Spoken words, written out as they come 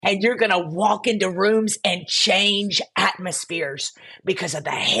and you're going to walk into rooms and change atmospheres because of the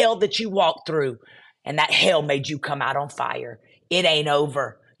hell that you walked through. And that hell made you come out on fire. It ain't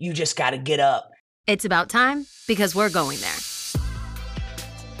over. You just got to get up. It's about time because we're going there.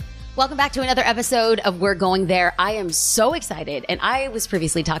 Welcome back to another episode of We're Going There. I am so excited. And I was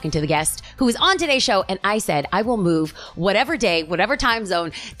previously talking to the guest who was on today's show. And I said, I will move whatever day, whatever time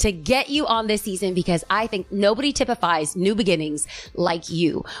zone to get you on this season because I think nobody typifies new beginnings like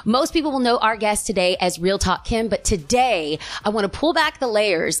you. Most people will know our guest today as Real Talk Kim. But today I want to pull back the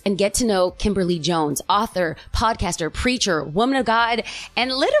layers and get to know Kimberly Jones, author, podcaster, preacher, woman of God,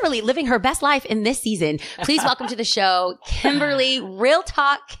 and literally living her best life in this season. Please welcome to the show, Kimberly Real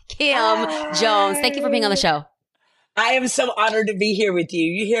Talk Kim Jones. Thank you for being on the show. I am so honored to be here with you.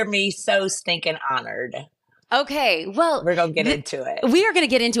 You hear me? So stinking honored. Okay, well, we're going to get into it. We are going to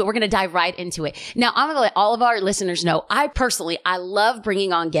get into it. We're going to dive right into it. Now, I'm going to let all of our listeners know, I love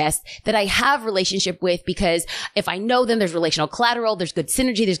bringing on guests that I have relationship with because if I know them, there's relational collateral, there's good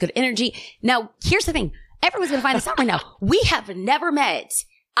synergy, there's good energy. Now, here's the thing. Everyone's going to find this out right now. We have never met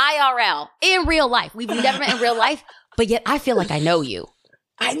IRL in real life. We've never met in real life, but yet I feel like I know you.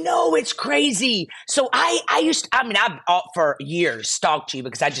 I know, it's crazy. So I've for years stalked you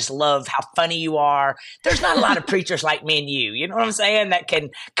because I just love how funny you are. There's not a lot of preachers like me and you know what I'm saying, that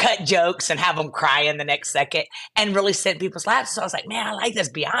can cut jokes and have them cry in the next second and really set people's lives. So I was like, man, I like this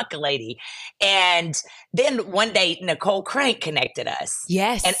Bianca lady. And then one day, Nicole Crank connected us.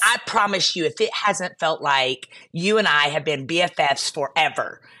 Yes. And I promise you, if it hasn't felt like you and I have been BFFs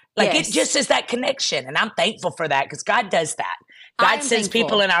forever, like It just is that connection. And I'm thankful for that because God does that. God sends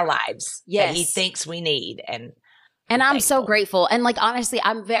people in our lives that he thinks we need. And I'm so grateful. And like, honestly,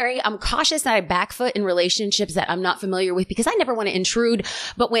 I'm cautious that I back foot in relationships that I'm not familiar with because I never want to intrude.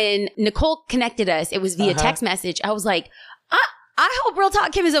 But when Nicole connected us, it was via text message. I was like, I hope Real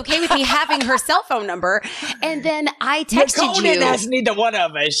Talk Kim is okay with me having her cell phone number. And then I texted Nicole you. Didn't ask neither one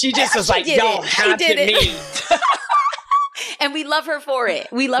of us. She just was like, y'all have to meet. And we love her for it.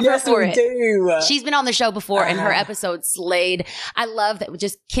 We love her for it. Do. She's been on the show before and her episode slayed. I love that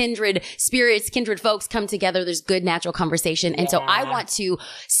just kindred spirits, kindred folks come together. There's good natural conversation. And so I want to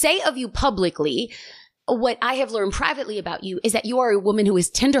say of you publicly, what I have learned privately about you is that you are a woman who is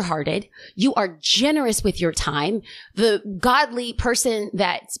tenderhearted. You are generous with your time. The godly person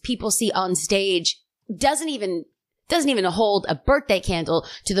that people see on stage doesn't even hold a birthday candle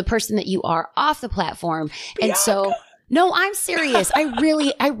to the person that you are off the platform. Bianca. And so no, I'm serious. I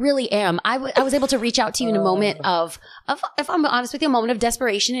really am. I was able to reach out to you in a moment of, if I'm honest with you, a moment of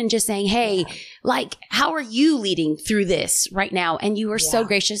desperation and just saying, hey, like, how are you leading through this right now? And you were so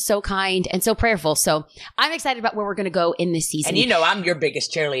gracious, so kind, and so prayerful. So I'm excited about where we're going to go in this season. And you know, I'm your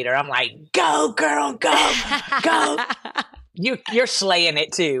biggest cheerleader. I'm like, go girl, go, go. You're slaying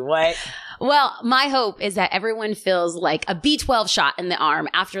it too. What? Well, my hope is that everyone feels like a B12 shot in the arm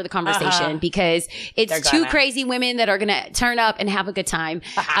after the conversation because it's two crazy women that are going to turn up and have a good time.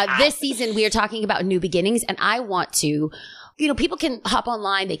 This season, we are talking about new beginnings, and I want to, people can hop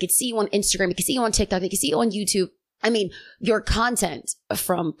online. They could see you on Instagram. They can see you on TikTok. They can see you on YouTube. I mean, your content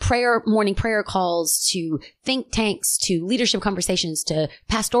from morning prayer calls to think tanks to leadership conversations to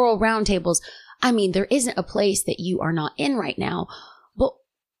pastoral roundtables. I mean, there isn't a place that you are not in right now. But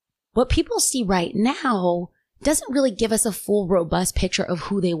what people see right now doesn't really give us a full, robust picture of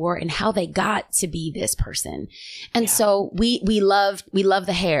who they were and how they got to be this person. And so we love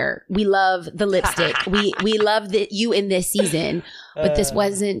the hair. We love the lipstick. we love you in this season, but this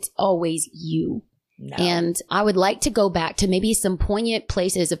wasn't always you. No. And I would like to go back to maybe some poignant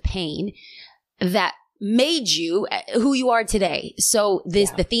places of pain that made you who you are today. So the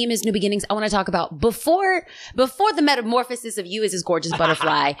theme is new beginnings. I want to talk about before the metamorphosis of you as this gorgeous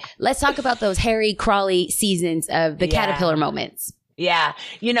butterfly. Let's talk about those hairy, crawly seasons of the caterpillar moments. Yeah.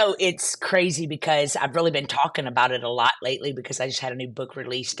 It's crazy because I've really been talking about it a lot lately because I just had a new book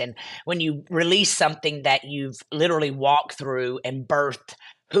released. And when you release something that you've literally walked through and birthed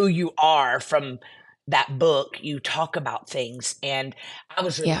who you are from that book, you talk about things. And I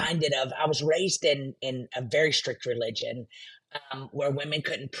was reminded of, I was raised in a very strict religion where women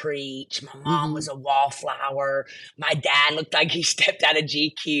couldn't preach. My mom was a wallflower. My dad looked like he stepped out of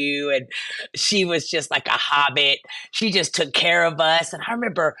GQ, and she was just like a hobbit. She just took care of us. And I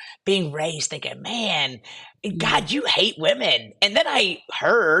remember being raised thinking, man, God, you hate women. And then I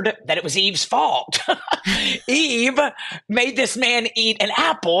heard that it was Eve's fault. Eve made this man eat an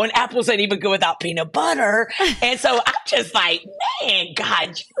apple, and apples ain't even good without peanut butter. And so I'm just like, man,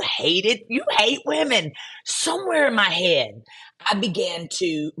 God, you hate women. Somewhere in my head, I began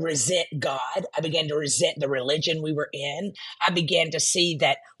to resent God. I began to resent the religion we were in. I began to see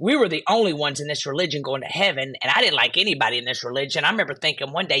that we were the only ones in this religion going to heaven, and I didn't like anybody in this religion. I remember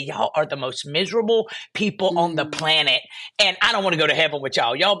thinking one day, y'all are the most miserable people on the planet, and I don't want to go to heaven with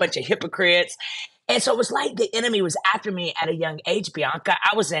y'all. Y'all a bunch of hypocrites. And so it was like the enemy was after me at a young age, Bianca.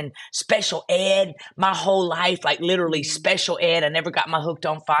 I was in special ed my whole life, like literally special ed. I never got my hooked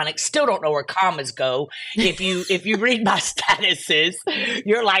on phonics. Still don't know where commas go. If you read my statuses,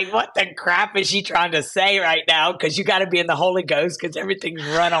 you're like, what the crap is she trying to say right now? Because you got to be in the Holy Ghost because everything's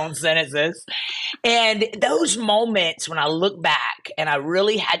run on sentences. And those moments when I look back and I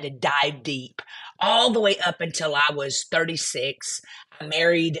really had to dive deep all the way up until I was 36, I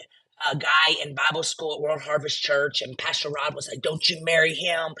married a guy in Bible school at World Harvest Church, and Pastor Rod was like, don't you marry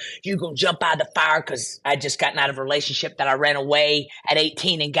him. You're going to jump out of the fire, because I just gotten out of a relationship that I ran away at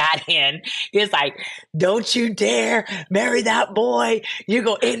 18 and got in. He's like, don't you dare marry that boy. You're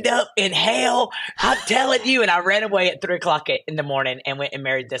going to end up in hell. I'm telling you. And I ran away at 3 o'clock in the morning and went and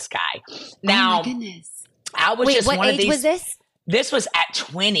married this guy. Now, oh my goodness. I was just what one age of these. Was this? This was at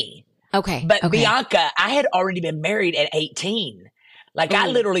 20. Okay. But Bianca, I had already been married at 18. Like I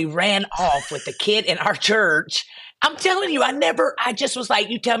literally ran off with the kid in our church. I'm telling you, I just was like,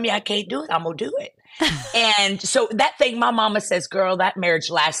 you tell me I can't do it, I'm going to do it. And so that thing, my mama says, girl, that marriage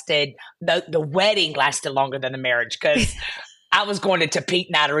lasted, the wedding lasted longer than the marriage, because I was going to Tepic,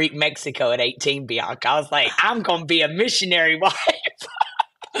 Nayarit, Mexico at 18, Bianca. I was like, I'm going to be a missionary wife.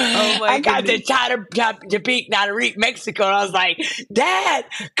 Oh my I got to Tepic, Nayarit, Mexico, and I was like, Dad,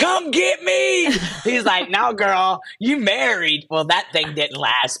 come get me. He's like, no, girl, you married. Well, that thing didn't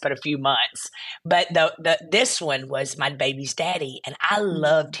last but a few months. But this one was my baby's daddy, and I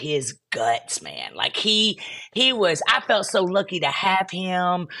loved his guts, man. Like he was, I felt so lucky to have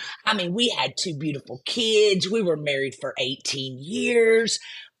him. I mean, we had 2 beautiful kids. We were married for 18 years.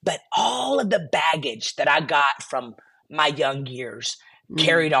 But all of the baggage that I got from my young years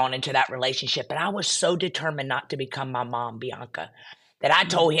carried on into that relationship. And I was so determined not to become my mom, Bianca, that I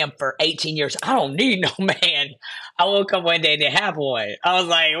told him for 18 years, I don't need no man. I woke up one day and didn't have one. I was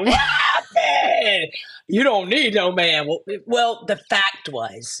like, what happened? You don't need no man. Well, the fact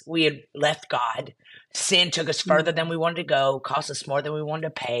was we had left God. Sin took us further than we wanted to go, cost us more than we wanted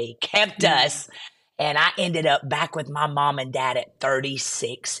to pay, kept us. And I ended up back with my mom and dad at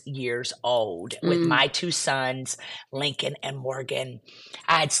 36 years old with my 2 sons, Lincoln and Morgan.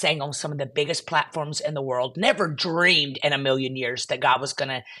 I had sang on some of the biggest platforms in the world. Never dreamed in a million years that God was going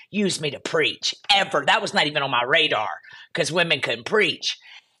to use me to preach, ever. That was not even on my radar, because women couldn't preach.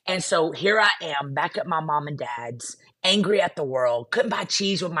 And so here I am back at my mom and dad's, angry at the world, couldn't buy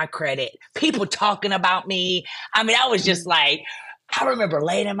cheese with my credit, people talking about me. I mean, I was just like, I remember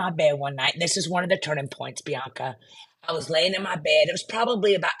laying in my bed one night, and this is one of the turning points, Bianca. I was laying in my bed. It was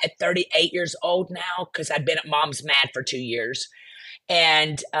probably about at 38 years old now, because I'd been at Mom's Mad for 2 years.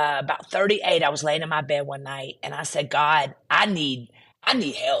 And about 38, I was laying in my bed one night, and I said, God, I need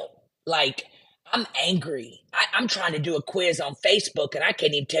help. Like, I'm angry. I'm trying to do a quiz on Facebook, and I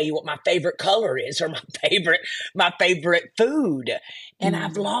can't even tell you what my favorite color is, or my favorite food. And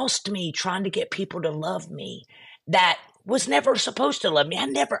I've lost me trying to get people to love me. That was never supposed to love me. I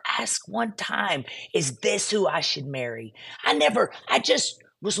never asked one time, is this who I should marry? I just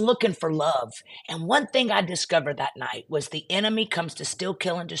was looking for love. And one thing I discovered that night was the enemy comes to steal,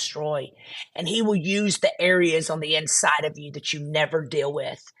 kill, and destroy. And he will use the areas on the inside of you that you never deal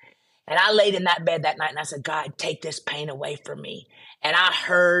with. And I laid in that bed that night and I said, God, take this pain away from me. And I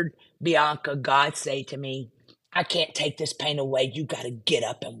heard, Bianca, God say to me, I can't take this pain away. You got to get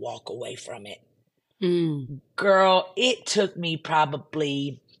up and walk away from it. Girl, it took me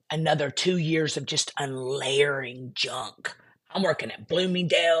probably another 2 years of just unlayering junk. I'm working at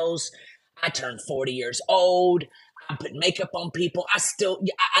Bloomingdale's. I turned 40 years old. I'm putting makeup on people.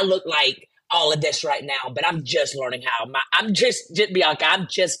 I look like all of this right now, but I'm just learning how. Bianca, I'm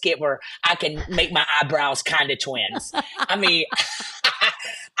just get where I can make my eyebrows kind of twins. I mean,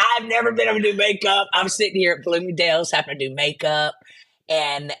 I've never been able to do makeup. I'm sitting here at Bloomingdale's having to do makeup.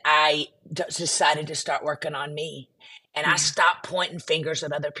 And I decided to start working on me. And I stopped pointing fingers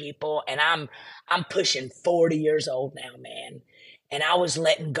at other people. And I'm pushing 40 years old now, man. And I was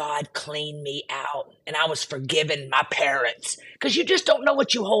letting God clean me out. And I was forgiving my parents. Because you just don't know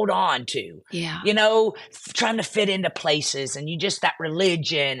what you hold on to. Yeah. You know, trying to fit into places. And you just, that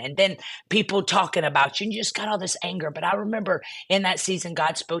religion. And then people talking about you. And you just got all this anger. But I remember in that season,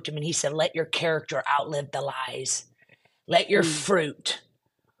 God spoke to me. And he said, let your character outlive the lies. Let your fruit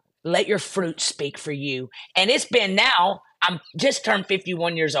speak for you. And it's been now I'm just turned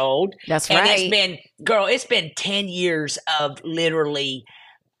 51 years old. That's and right. It's been 10 years of literally,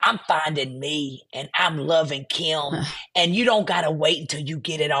 I'm finding me and I'm loving Kim. And you don't got to wait until you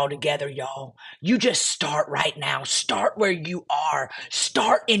get it all together, y'all. You just start right now. Start where you are.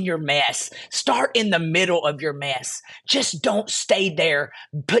 Start in your mess. Start in the middle of your mess. Just don't stay there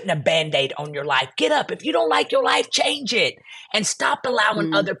putting a Band-Aid on your life. Get up. If you don't like your life, change it. And stop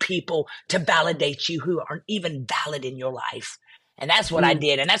allowing other people to validate you who aren't even valid in your life. And that's what I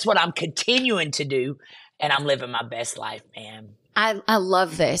did. And that's what I'm continuing to do. And I'm living my best life, man. I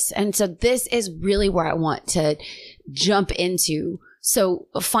love this. And so this is really where I want to jump into. So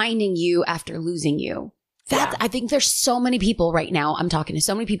finding you after losing you. I think there's so many people right now. I'm talking to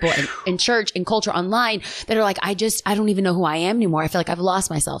so many people in church, in culture, online that are like, I don't even know who I am anymore. I feel like I've lost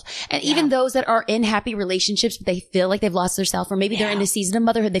myself. And even those that are in happy relationships, but they feel like they've lost their self, or maybe they're in a season of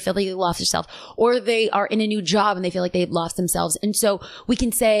motherhood, they feel like they've lost their self, or they are in a new job and they feel like they've lost themselves. And so we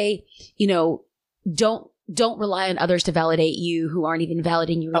can say, don't rely on others to validate you who aren't even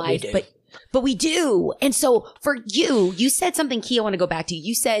validating your life. But we do. And so for you said something key I want to go back to.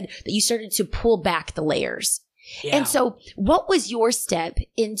 You said that you started to pull back the layers. Yeah. And so what was your step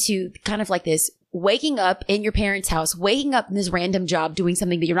into kind of like this waking up in your parents' house, waking up in this random job, doing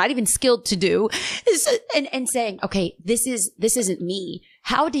something that you're not even skilled to do, and saying, okay, this isn't me.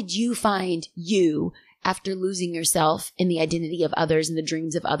 How did you find you after losing yourself in the identity of others and the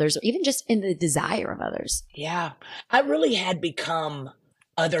dreams of others, or even just in the desire of others? Yeah, I really had become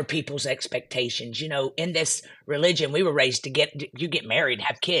other people's expectations. In this religion, we were raised to you get married,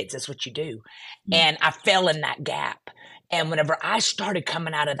 have kids. That's what you do. Mm-hmm. And I fell in that gap. And whenever I started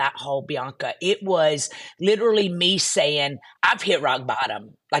coming out of that hole, Bianca, it was literally me saying, I've hit rock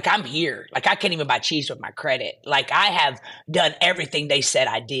bottom. Like, I'm here. Like, I can't even buy cheese with my credit. Like, I have done everything they said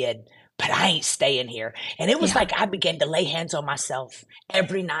I did, but I ain't staying here. And it was like I began to lay hands on myself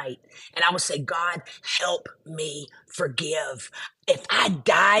every night. And I would say, God, help me forgive. If I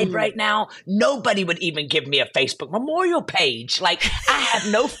died right now, nobody would even give me a Facebook memorial page. Like, I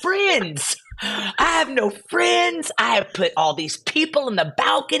have no friends. I have put all these people in the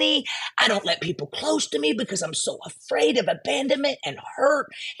balcony. I don't let people close to me because I'm so afraid of abandonment and hurt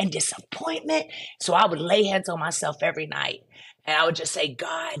and disappointment. So I would lay hands on myself every night. And I would just say,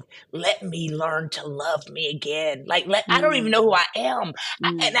 God, let me learn to love me again. I don't even know who I am.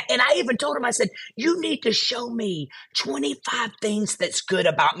 And I even told him, I said, you need to show me 25 things that's good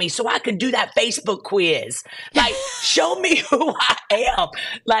about me so I can do that Facebook quiz. Like, show me who I am.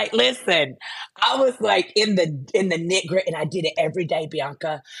 Like, listen, I was like in the knit grit, and I did it every day,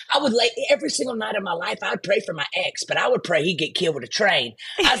 Bianca. I would every single night of my life, I would pray for my ex, but I would pray he'd get killed with a train.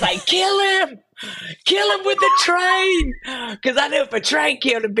 I was like, kill him with the train. Because I knew if a train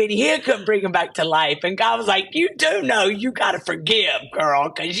killed him, Benny Hill couldn't bring him back to life. And God was like, you do know you got to forgive,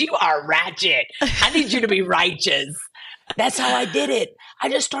 girl, because you are ratchet. I need you to be righteous. That's how I did it. I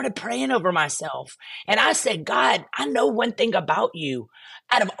just started praying over myself. And I said, God, I know one thing about you.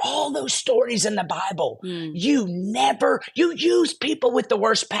 Out of all those stories in the Bible, you use people with the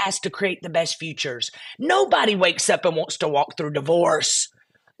worst past to create the best futures. Nobody wakes up and wants to walk through divorce.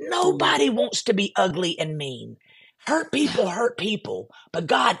 Nobody wants to be ugly and mean. Hurt people. But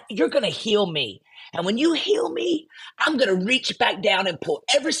God, you're going to heal me. And when you heal me, I'm going to reach back down and pull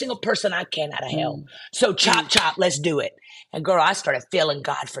every single person I can out of hell. So chop, let's do it. And girl, I started feeling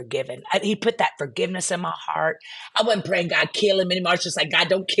God forgiven. He put that forgiveness in my heart. I wasn't praying God kill him anymore. I was just like, God,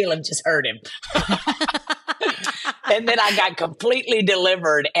 don't kill him, just hurt him. And then I got completely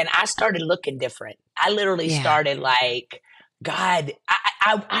delivered and I started looking different. I literally started like, God,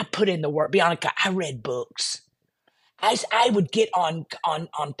 I put in the work. Bianca, I read books. As I would get on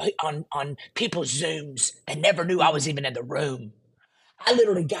people's Zooms and never knew I was even in the room. I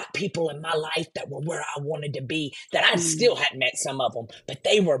literally got people in my life that were where I wanted to be, that I still hadn't met some of them, but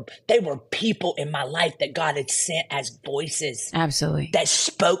they were people in my life that God had sent as voices. Absolutely. That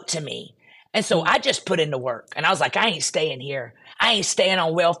spoke to me. And so I just put in the work and I was like, I ain't staying here. I ain't staying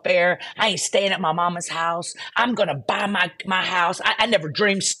on welfare. I ain't staying at my mama's house. I'm going to buy my house. I never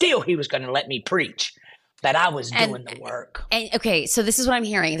dreamed still he was going to let me preach. That I was doing the work. And okay, so this is what I'm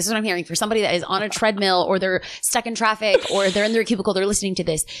hearing. This is what I'm hearing for somebody that is on a treadmill or they're stuck in traffic or they're in their cubicle, they're listening to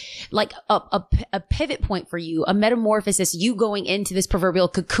this. Like a pivot point for you, a metamorphosis, you going into this proverbial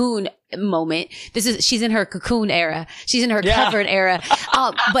cocoon moment. She's in her cocoon era. She's in her covered era.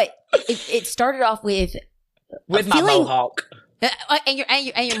 But it started off with my mohawk. And your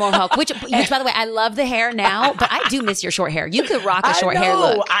mohawk, which by the way, I love the hair now, but I do miss your short hair. You could rock a short hair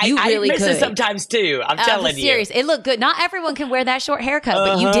look. You really I miss could. It sometimes too. I'm telling you. Serious. It looked good. Not everyone can wear that short haircut,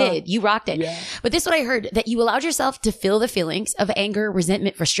 but you did. You rocked it. Yeah. But this is what I heard, that you allowed yourself to feel the feelings of anger,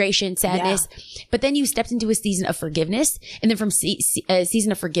 resentment, frustration, sadness. Yeah. But then you stepped into a season of forgiveness. And then from a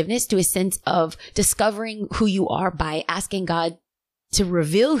season of forgiveness to a sense of discovering who you are by asking God to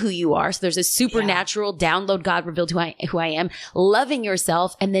reveal who you are. So there's a supernatural download. God revealed who I am, loving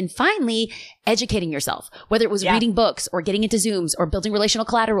yourself, and then finally educating yourself, whether it was reading books or getting into Zooms or building relational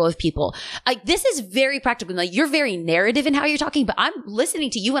collateral with people. Like, this is very practical. Like, you're very narrative in how you're talking, but I'm listening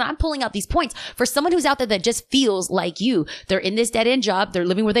to you and I'm pulling out these points for someone who's out there that just feels like you. They're in this dead end job. They're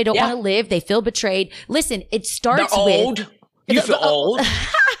living where they don't want to live. They feel betrayed. Listen, it starts They're old. with You feel old.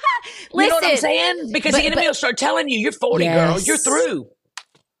 Listen, you know what I'm saying? Because the enemy will start telling you, you're 40, girl. You're through.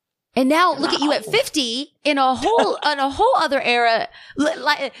 And now look at you at 50 in a whole other era,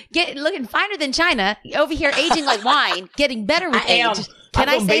 looking finer than China, over here aging like wine, getting better with age. Can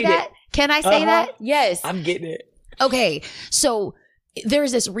I say that? Can I say that? Yes. I'm getting it. Okay. So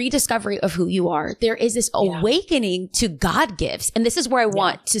there's this rediscovery of who you are. There is this awakening to God gifts. And this is where I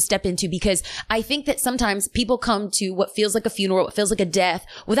want to step into, because I think that sometimes people come to what feels like a funeral, what feels like a death,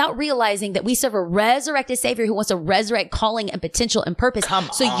 without realizing that we serve a resurrected Savior who wants to resurrect calling and potential and purpose.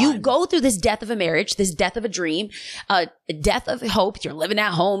 So you go through this death of a marriage, this death of a dream, death of hope. You're living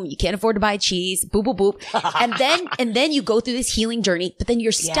at home. You can't afford to buy cheese. Boop, boop, boop. And then you go through this healing journey, but then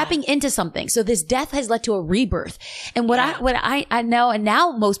you're stepping into something. So this death has led to a rebirth. And what I know, and now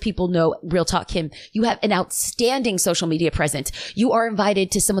most people know, real talk, Kim, you have an outstanding social media presence. You are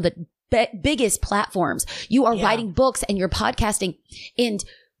invited to some of the biggest platforms. You are writing books and you're podcasting. And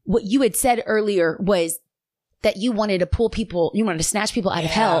what you had said earlier was that you wanted to pull people, you wanted to snatch people out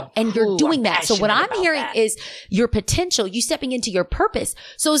of hell, and you're doing that. So what I'm hearing is your potential, you stepping into your purpose.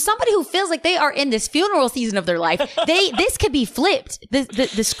 So as somebody who feels like they are in this funeral season of their life, this could be flipped.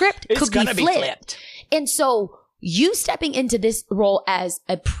 The script could be flipped. And so you stepping into this role as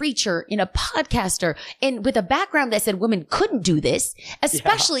a preacher and a podcaster, and with a background that said women couldn't do this,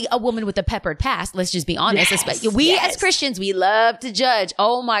 especially a woman with a peppered past. Let's just be honest. As Christians, we love to judge.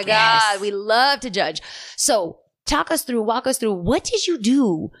 Oh my God. We love to judge. So walk us through, what did you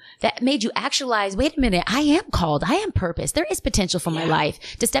do that made you actualize, wait a minute, I am called, I am purpose. There is potential for my life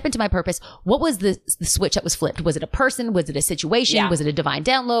to step into my purpose. What was the switch that was flipped? Was it a person? Was it a situation? Was it a divine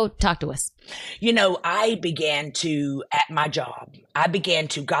download? Talk to us. You know, at my job,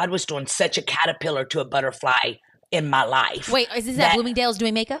 God was doing such a caterpillar to a butterfly in my life. Wait, is this at Bloomingdale's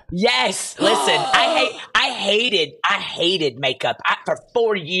doing makeup? Yes. Listen, I hated makeup. For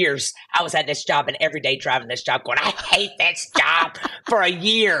 4 years, I was at this job and every day driving this job going, I hate this job for a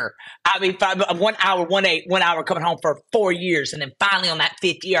year. I mean, 1 hour coming home for 4 years. And then finally on that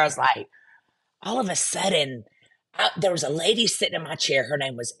 5th year, I was like, all of a sudden, there was a lady sitting in my chair. Her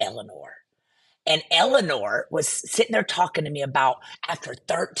name was Eleanor. And Eleanor was sitting there talking to me about, after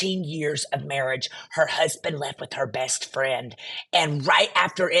 13 years of marriage, her husband left with her best friend. And right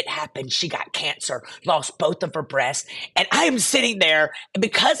after it happened, she got cancer, lost both of her breasts. And I am sitting there, and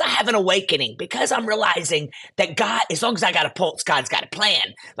because I have an awakening, because I'm realizing that God, as long as I got a pulse, God's got a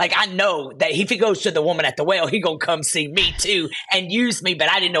plan. Like, I know that if he goes to the woman at the well, he gonna come see me too and use me,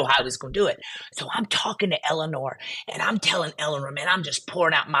 but I didn't know how he was gonna do it. So I'm talking to Eleanor, and I'm telling Eleanor, man, I'm just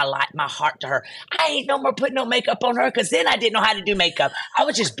pouring out my heart to her. I ain't no more putting no makeup on her, because then I didn't know how to do makeup. I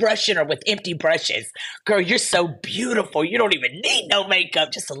was just brushing her with empty brushes. Girl, you're so beautiful. You don't even need no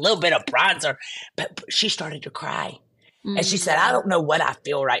makeup, just a little bit of bronzer. But she started to cry. Mm-hmm. And she said, I don't know what I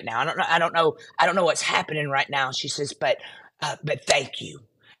feel right now. I don't know what's happening right now. She says, but thank you.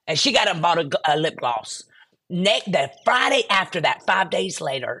 And she got and bought a lip gloss. The Friday after that, 5 days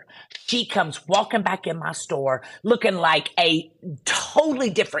later, she comes walking back in my store looking like a totally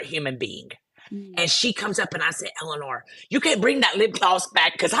different human being. And she comes up and I said, Eleanor, you can't bring that lip gloss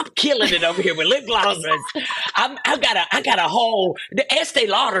back because I'm killing it over here with lip glosses. I got a whole, the Estee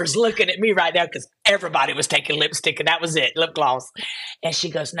Lauder's looking at me right now because everybody was taking lipstick and that was it, lip gloss. And she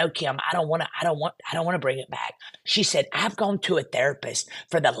goes, no, Kim, I don't want to bring it back. She said, I've gone to a therapist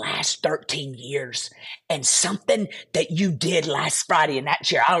for the last 13 years, and something that you did last Friday in that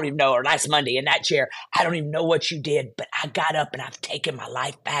chair, I don't even know, or last Monday in that chair, I don't even know what you did, but I got up and I've taken my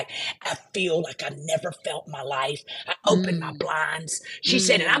life back. I feel like I've never felt my life. I opened my blinds. She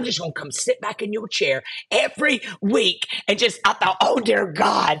said, and I'm just going to come sit back in your chair every week. And I thought, oh, dear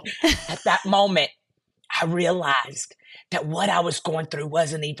God. At that moment, I realized that what I was going through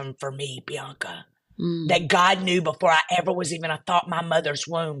wasn't even for me, Bianca. that God knew before I ever was even a thought in my mother's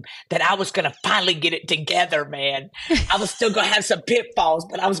womb that I was going to finally get it together, man. I was still going to have some pitfalls,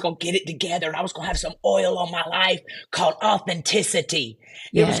 but I was going to get it together, and I was going to have some oil on my life called authenticity.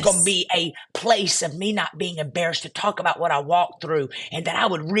 It was going to be a place of me not being embarrassed to talk about what I walked through, and that I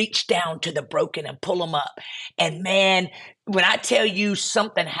would reach down to the broken and pull them up. And man, when I tell you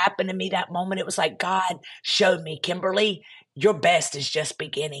something happened to me that moment, it was like God showed me, Kimberly, your best is just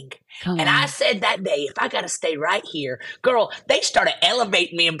beginning. And I said that day, if I got to stay right here, girl, they started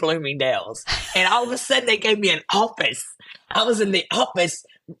elevating me in Bloomingdale's. And all of a sudden they gave me an office. I was in the office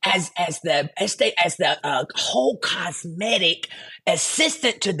as the whole cosmetic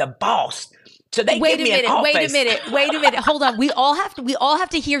assistant to the boss. So they wait give me an office. Wait a minute. Hold on. We all have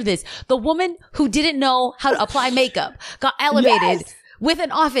to hear this. The woman who didn't know how to apply makeup got elevated with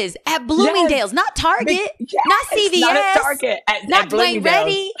an office at Bloomingdale's, not Target, not CVS, not at Target, not Dwayne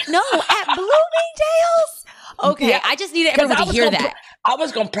Reddy. No, at Bloomingdale's. Okay, I just needed everyone to hear that. I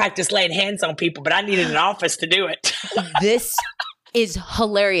was going to practice laying hands on people, but I needed an office to do it. This is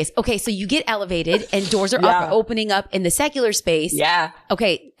hilarious. Okay, so you get elevated and doors are opening up in the secular space. Yeah.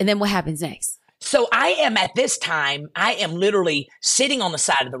 Okay, and then what happens next? So I am literally sitting on the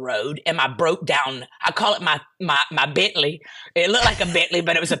side of the road, and I broke down, I call it my Bentley. It looked like a Bentley,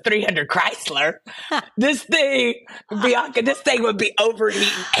 but it was a 300 Chrysler. This thing, Bianca, this thing would be overheating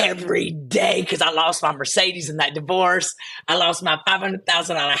every day because I lost my Mercedes in that divorce. I lost my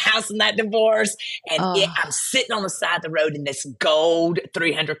 $500,000 house in that divorce. And I'm sitting on the side of the road in this gold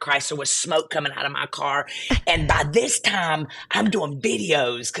 300 Chrysler with smoke coming out of my car. And by this time, I'm doing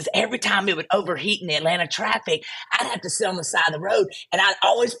videos because every time it would overheat in the Atlanta traffic, I'd have to sit on the side of the road, and I'd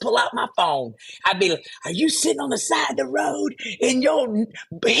always pull out my phone. I'd be like, are you sitting on the side of the road in your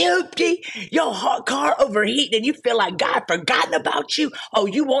empty, your hot car overheating, and you feel like God forgotten about you? Oh,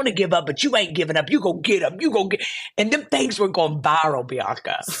 you want to give up, but you ain't giving up. You go get up. You go get. And them things were going viral,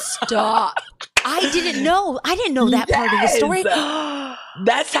 Bianca. Stop. I didn't know that part of the story.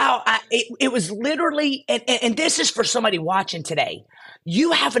 That's how it was literally, and this is for somebody watching today.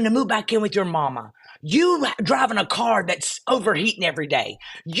 You having to move back in with your mama. You driving a car that's overheating every day.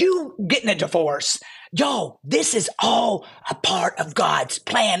 You getting a divorce. Yo, this is all a part of God's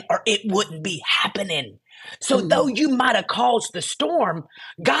plan, or it wouldn't be happening. So though you might have caused the storm,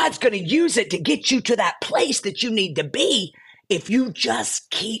 God's going to use it to get you to that place that you need to be if you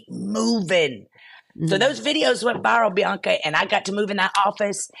just keep moving. So those videos went viral, Bianca, and I got to move in that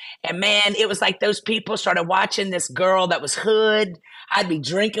office. And man, it was like those people started watching this girl that was hood. I'd be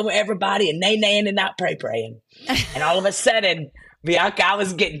drinking with everybody and nay-naying and not pray-praying. And all of a sudden, Bianca, I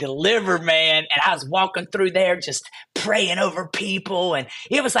was getting delivered, man. And I was walking through there just praying over people. And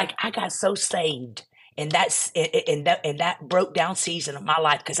it was like I got so saved in that broke down season of my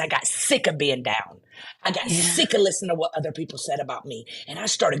life because I got sick of being down. I got sick of listening to what other people said about me. And I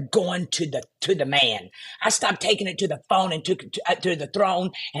started going to the man. I stopped taking it to the phone and took it to the throne.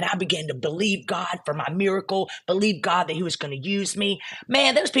 And I began to believe God for my miracle, believe God that he was going to use me.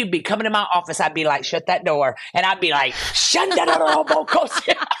 Man, those people be coming to my office. I'd be like, shut that door. And I'd be like, shut that door.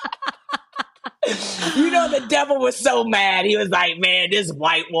 You know, the devil was so mad. He was like, man, this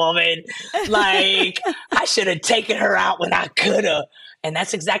white woman, like, I should have taken her out when I could have. And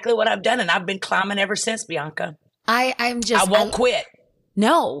that's exactly what I've done. And I've been climbing ever since, Bianca. I won't quit.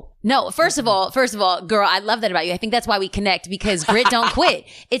 No. First of all, girl, I love that about you. I think that's why we connect, because grit don't quit.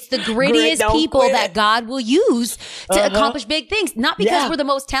 It's the grittiest people that God will use to accomplish big things. Not because we're the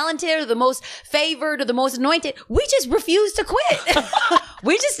most talented or the most favored or the most anointed. We just refuse to quit.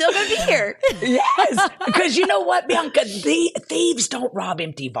 We're just still going to be here. Yes. Because you know what, Bianca? The thieves don't rob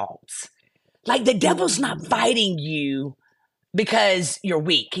empty vaults. Like, the devil's not fighting you because you're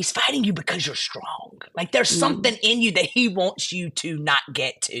weak. He's fighting you because you're strong. Like, there's something in you that he wants you to not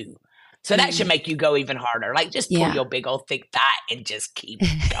get to. So that should make you go even harder. Like, just pull your big old thick thigh and just keep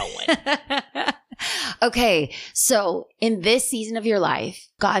going. Okay. So in this season of your life,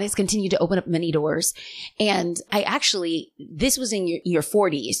 God has continued to open up many doors. And this was in your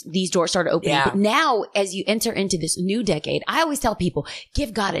 40s. These doors started opening. Yeah. But now, as you enter into this new decade, I always tell people,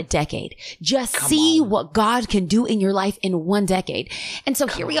 give God a decade. Just see what God can do in your life in one decade. And so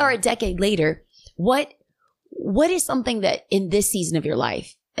here we are a decade later. What is something that in this season of your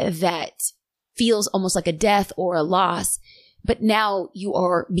life that feels almost like a death or a loss, but now you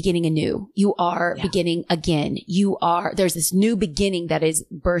are beginning anew. You are beginning again. There's this new beginning that is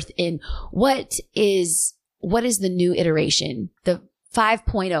birthed in. What is the new iteration, the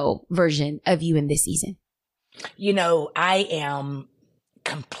 5.0 version of you in this season? You know, I am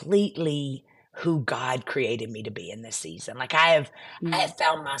completely who God created me to be in this season. Like I have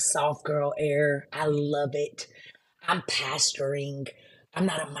found my soft girl air. I love it. I'm pastoring. I'm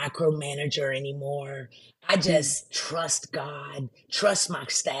not a micromanager anymore. I just trust God, trust my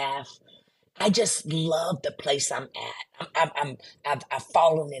staff. I just love the place I'm at. I've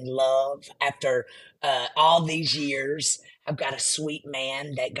fallen in love after all these years. I've got a sweet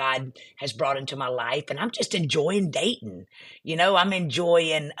man that God has brought into my life, and I'm just enjoying dating. You know, I'm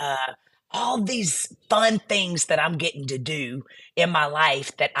enjoying all these fun things that I'm getting to do in my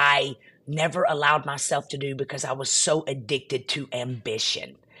life that I never allowed myself to do because I was so addicted to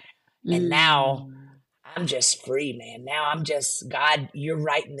ambition. And now I'm just free, man. Now I'm just, God, you're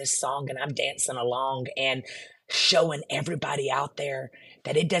writing this song and I'm dancing along and showing everybody out there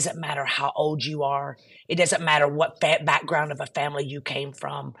that it doesn't matter how old you are. It doesn't matter what background of a family you came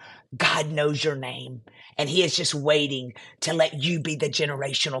from. God knows your name, and he is just waiting to let you be the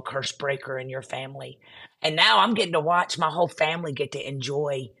generational curse breaker in your family. And now I'm getting to watch my whole family get to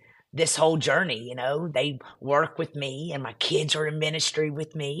enjoy this whole journey. You know, they work with me and my kids are in ministry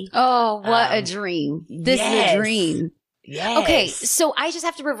with me. Oh, what a dream. This is a dream. Yes. Okay, so I just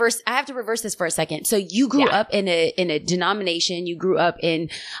have to reverse this for a second. So you grew up in a denomination, you grew up in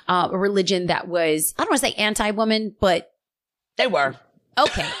a religion that was, I don't want to say anti-woman, but they were.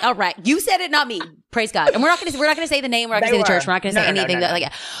 Okay, all right. You said it, not me. Praise God. And we're not gonna say the name, we're not gonna say the church, we're not gonna say anything like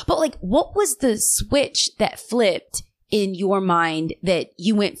that. But like, what was the switch that flipped in your mind that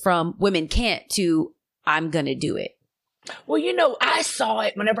you went from women can't to I'm gonna do it? Well, you know, I saw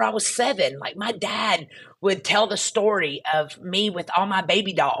it whenever I was 7. Like my dad would tell the story of me with all my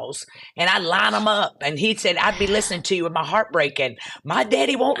baby dolls and I'd line them up and he said, I'd be listening to you with my heart breaking. My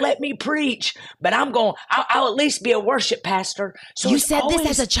daddy won't let me preach, but I'll at least be a worship pastor. So you said this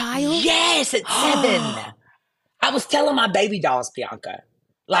as a child? Yes, at 7. I was telling my baby dolls, Bianca,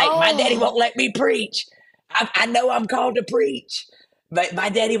 like my daddy won't let me preach. I know I'm called to preach. But my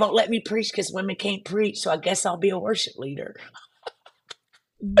daddy won't let me preach because women can't preach, so I guess I'll be a worship leader.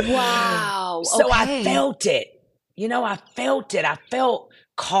 Wow. So I felt it. You know, I felt it. I felt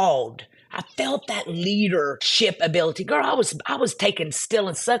called. I felt that leadership ability. Girl, I was taking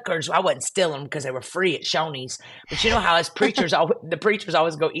stealing suckers. I wasn't stealing them because they were free at Shoney's. But you know how as preachers, the preachers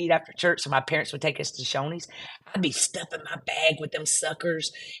always go eat after church, so my parents would take us to Shoney's. I'd be stuffing my bag with them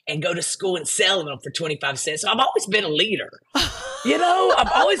suckers and go to school and selling them for 25 cents. So I've always been a leader. You know,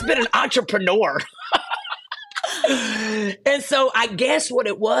 I've always been an entrepreneur. And so I guess what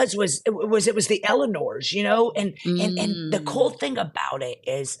it was the Eleanors, you know, and the cool thing about it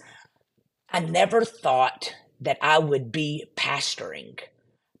is I never thought that I would be pastoring.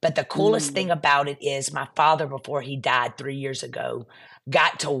 But the coolest thing about it is my father, before he died 3 years ago,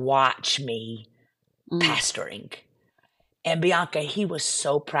 got to watch me pastoring. And Bianca, he was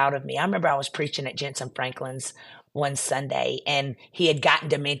so proud of me. I remember I was preaching at Jensen Franklin's one Sunday and he had gotten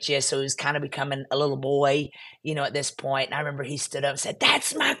dementia. So he was kind of becoming a little boy, you know, at this point. And I remember he stood up and said,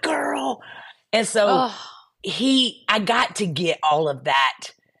 "That's my girl." And so I got to get all of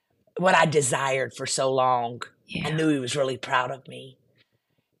that, what I desired for so long. Yeah. I knew he was really proud of me.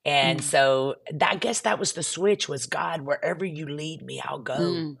 And so I guess that was the switch, was God, wherever you lead me, I'll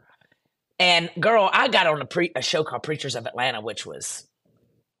go. And girl, I got on a show called Preachers of Atlanta, but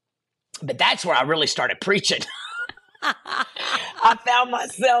that's where I really started preaching. I found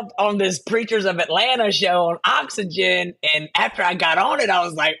myself on this Preachers of Atlanta show on Oxygen. And after I got on it, I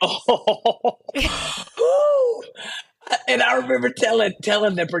was like, and I remember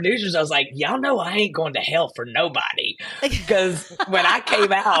telling the producers, I was like, y'all know I ain't going to hell for nobody. Because when I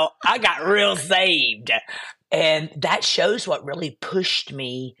came out, I got real saved. And that shows what really pushed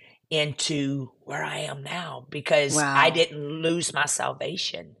me into where I am now, because I didn't lose my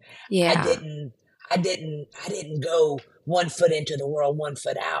salvation. Yeah. I didn't go 1 foot into the world, 1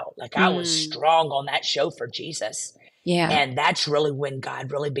 foot out. Like I was strong on that show for Jesus. Yeah. And that's really when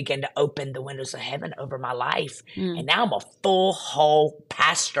God really began to open the windows of heaven over my life. And now I'm a full, whole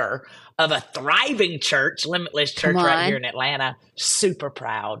pastor of a thriving church, Limitless Church right here in Atlanta. Super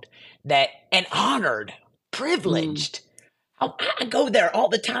proud and honored, privileged. I go there all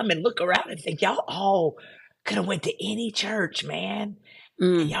the time and look around and think, y'all all could have went to any church, man.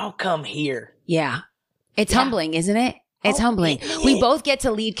 And y'all come here. Yeah. It's humbling, isn't it? It's humbling. We both get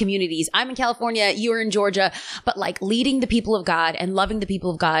to lead communities. I'm in California, you're in Georgia, but like leading the people of God and loving the people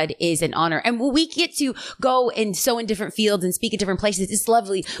of God is an honor. And we get to go and sow in different fields and speak at different places. It's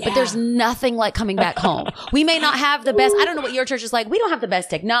lovely, but there's nothing like coming back home. We may not have the best, I don't know what your church is like. We don't have the best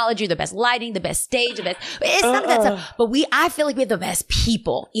technology, the best lighting, the best stage, it's not that stuff, but I feel like we have the best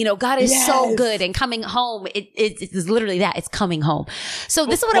people. You know, God is so good, and coming home, it's literally that. It's coming home. So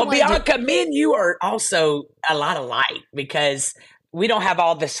this is what I want to do. Bianca, me and you are also a lot alike, because we don't have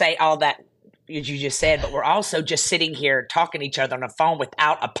all that as you just said, but we're also just sitting here talking to each other on a phone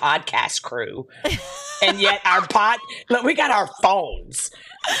without a podcast crew. And yet look, we got our phones.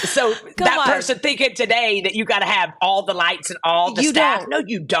 So person thinking today that you got to have all the lights and all the staff. No,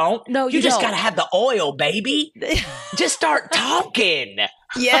 you don't. No, you just got to have the oil, baby. Just start talking.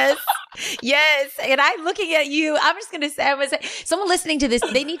 Yes. And I'm looking at you. I'm going to say, someone listening to this,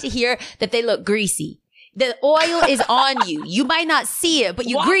 they need to hear that they look greasy. The oil is on you. You might not see it, but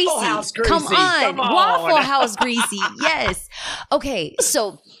you're greasy. Come on. Waffle House greasy. Yes. Okay.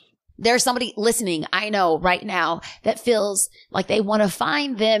 So there's somebody listening, I know right now, that feels like they want to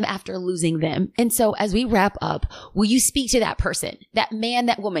find them after losing them. And so as we wrap up, will you speak to that person, that man,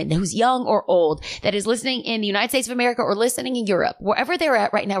 that woman who's young or old, that is listening in the United States of America or listening in Europe, wherever they're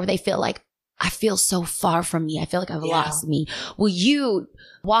at right now, where they feel like, I feel so far from me. I feel like I've lost me. Will you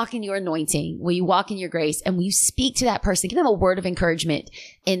walk in your anointing? Will you walk in your grace? And will you speak to that person? Give them a word of encouragement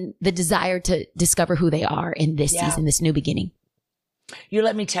in the desire to discover who they are in this season, this new beginning. You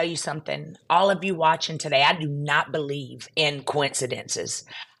let me tell you something. All of you watching today, I do not believe in coincidences.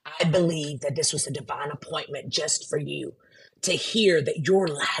 I believe that this was a divine appointment just for you, to hear that your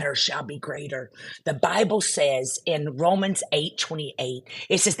ladder shall be greater. The Bible says in Romans 8:28,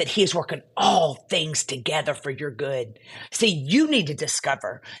 it says that he is working all things together for your good. See, you need to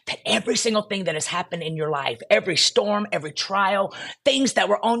discover that every single thing that has happened in your life, every storm, every trial, things that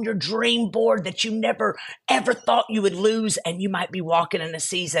were on your dream board that you never ever thought you would lose, and you might be walking in a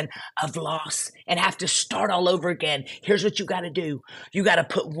season of loss and have to start all over again. Here's what you got to do. You got to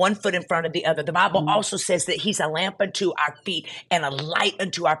put one foot in front of the other. The Bible also says that he's a lamp unto our feet and a light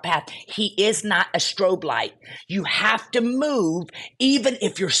unto our path. He is not a strobe light. You have to move even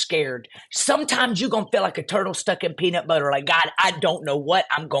if you're scared. Sometimes you're going to feel like a turtle stuck in peanut butter. Like, God, I don't know what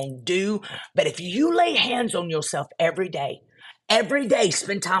I'm going to do. But if you lay hands on yourself every day,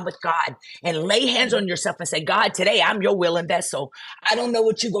 spend time with God and lay hands on yourself and say, God, today I'm your willing vessel. I don't know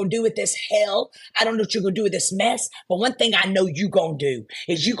what you're going to do with this hell. I don't know what you're going to do with this mess. But one thing I know you're going to do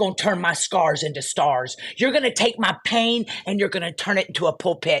is you're going to turn my scars into stars. You're going to take my pain and you're going to turn it into a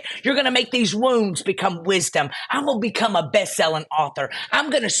pulpit. You're going to make these wounds become wisdom. I'm going to become a best-selling author. I'm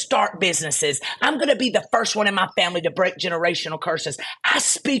going to start businesses. I'm going to be the first one in my family to break generational curses. I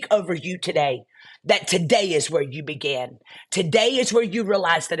speak over you today, that today is where you begin. Today is where you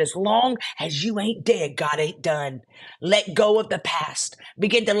realize that as long as you ain't dead, God ain't done. Let go of the past.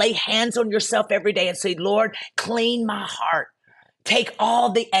 Begin to lay hands on yourself every day and say, Lord, clean my heart. Take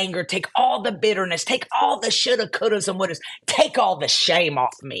all the anger, take all the bitterness, take all the shoulda, couldas, and wouldas. Take all the shame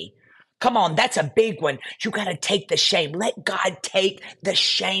off me. Come on, that's a big one. You got to take the shame. Let God take the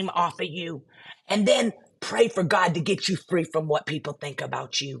shame off of you. And then pray for God to get you free from what people think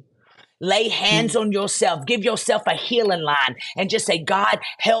about you. Lay hands on yourself. Give yourself a healing line and just say, God,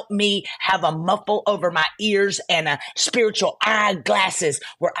 help me have a muffle over my ears and a spiritual eyeglasses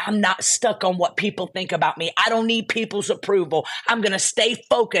where I'm not stuck on what people think about me. I don't need people's approval. I'm going to stay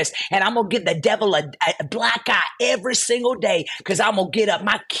focused, and I'm going to give the devil a black eye every single day, because I'm going to get up.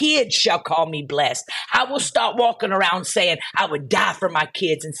 My kids shall call me blessed. I will start walking around saying I would die for my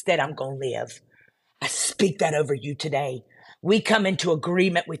kids. Instead, I'm going to live. I speak that over you today. We come into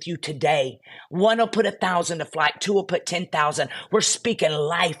agreement with you today. One will put 1,000 to flight. Two will put 10,000. We're speaking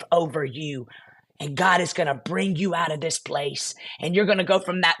life over you. And God is going to bring you out of this place. And you're going to go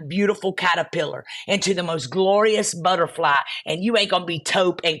from that beautiful caterpillar into the most glorious butterfly. And you ain't going to be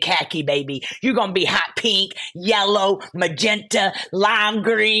taupe and khaki, baby. You're going to be hot pink, yellow, magenta, lime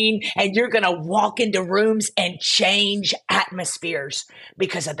green. And you're going to walk into rooms and change atmospheres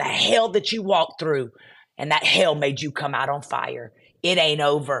because of the hell that you walked through. And that hell made you come out on fire. It ain't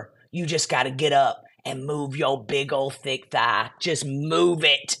over. You just got to get up and move your big old thick thigh. Just move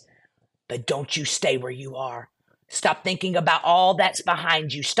it. But don't you stay where you are. Stop thinking about all that's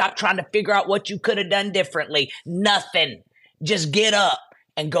behind you. Stop trying to figure out what you could have done differently. Nothing. Just get up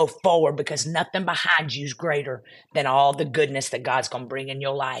and go forward, because nothing behind you is greater than all the goodness that God's going to bring in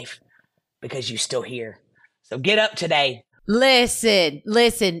your life, because you're still here. So get up today. Listen,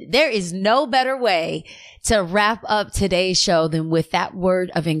 there is no better way to wrap up today's show than with that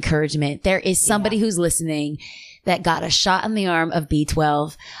word of encouragement. There is somebody who's listening that got a shot in the arm of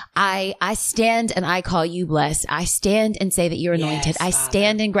B12. I stand and I call you blessed. I stand and say that you're anointed. I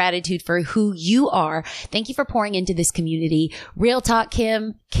stand in gratitude for who you are. Thank you for pouring into this community. Real talk,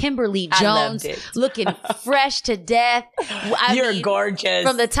 Kimberly Jones, looking fresh to death. You're gorgeous.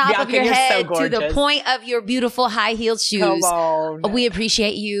 From the top of your head to the point of your beautiful high-heeled shoes. Come on. We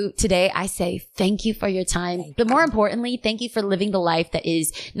appreciate you today. I say thank you for your time. But more importantly, thank you for living the life that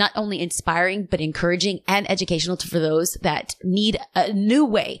is not only inspiring, but encouraging and educational for those that need a new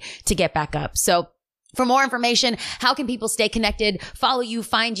way to get back up. So for more information, how can people stay connected, follow you,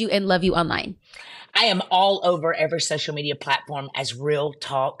 find you, and love you online? I am all over every social media platform as Real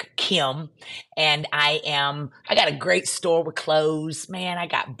Talk Kim. And I got a great store with clothes. Man, I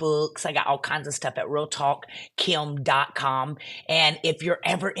got books. I got all kinds of stuff at realtalkkim.com. And if you're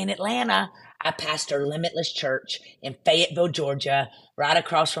ever in Atlanta, I pastor Limitless Church in Fayetteville, Georgia, right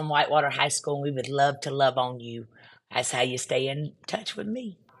across from Whitewater High School. And we would love to love on you. That's how you stay in touch with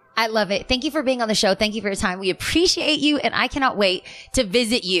me. I love it. Thank you for being on the show. Thank you for your time. We appreciate you, and I cannot wait to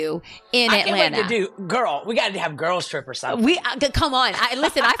visit you in Atlanta. I can't wait to do, we got to have girls trip or something. Come on.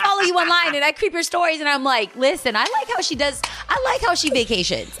 Listen, I follow you online, and I creep your stories, and I'm like, listen, I like how she does. I like how she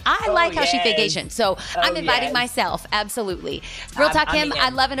vacations. How she vacations. So I'm inviting myself. Absolutely. Real Talk, Kim, I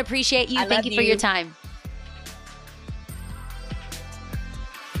love and appreciate you. Thank you for your time.